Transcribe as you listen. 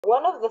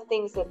one of the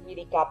things that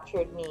really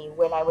captured me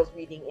when I was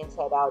reading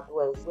Inside Out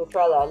was with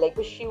Trella, like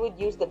she would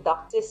use the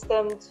duct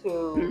system to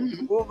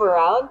move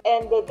around,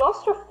 and the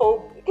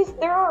claustrophobic, because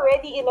they're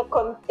already in a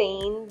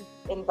contained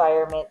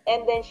environment,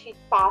 and then she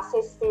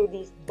passes through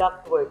these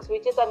ductworks,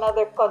 which is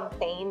another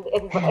contained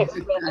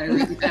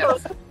environment.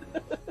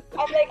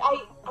 And like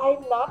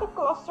I'm not a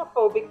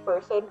claustrophobic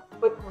person,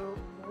 but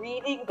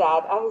reading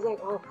that, I was like,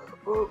 oh.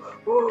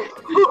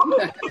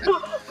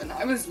 When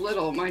I was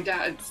little, my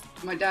dad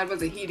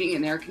was a heating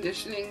and air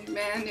conditioning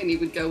man, and he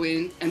would go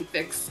in and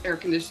fix air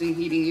conditioning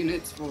heating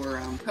units for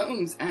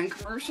homes and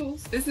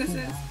commercials,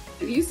 businesses.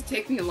 And he used to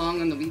take me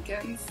along on the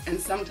weekends,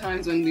 and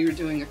sometimes when we were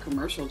doing a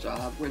commercial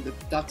job where the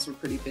ducts were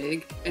pretty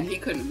big and he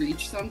couldn't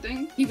reach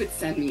something, he would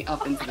send me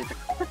up into the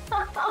duct.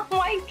 Oh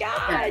my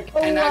God!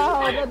 And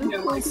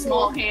my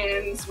small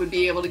hands would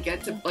be able to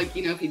get to, like,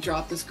 if he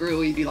dropped the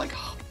screw, he'd be like,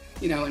 oh,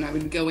 and I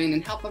would go in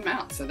and help him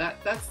out. So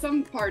that's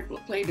some part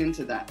played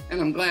into that.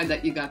 And I'm glad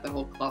that you got the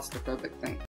whole claustrophobic thing.